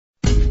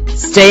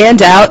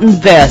Stand out in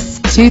this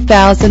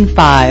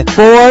 2005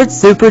 Ford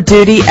Super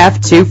Duty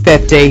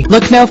F-250.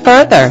 Look no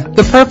further.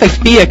 The perfect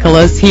vehicle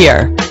is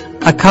here.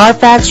 A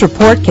Carfax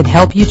report can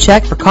help you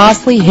check for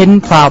costly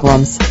hidden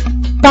problems.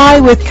 Buy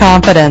with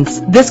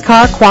confidence. This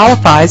car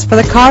qualifies for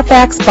the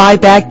Carfax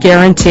buyback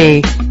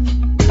guarantee.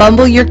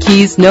 Fumble your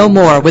keys no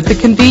more with the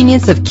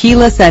convenience of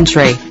keyless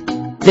entry.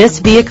 This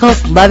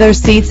vehicle's leather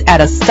seats add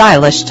a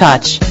stylish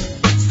touch.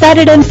 Set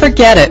it and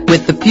forget it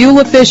with the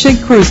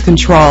fuel-efficient cruise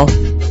control.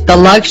 The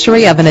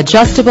luxury of an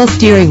adjustable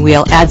steering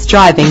wheel adds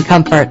driving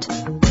comfort.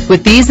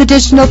 With these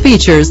additional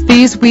features,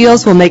 these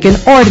wheels will make an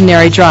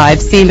ordinary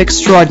drive seem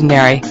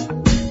extraordinary.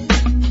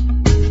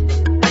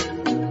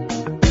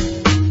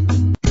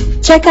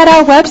 Check out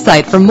our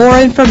website for more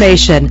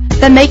information,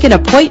 then make an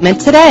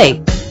appointment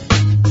today.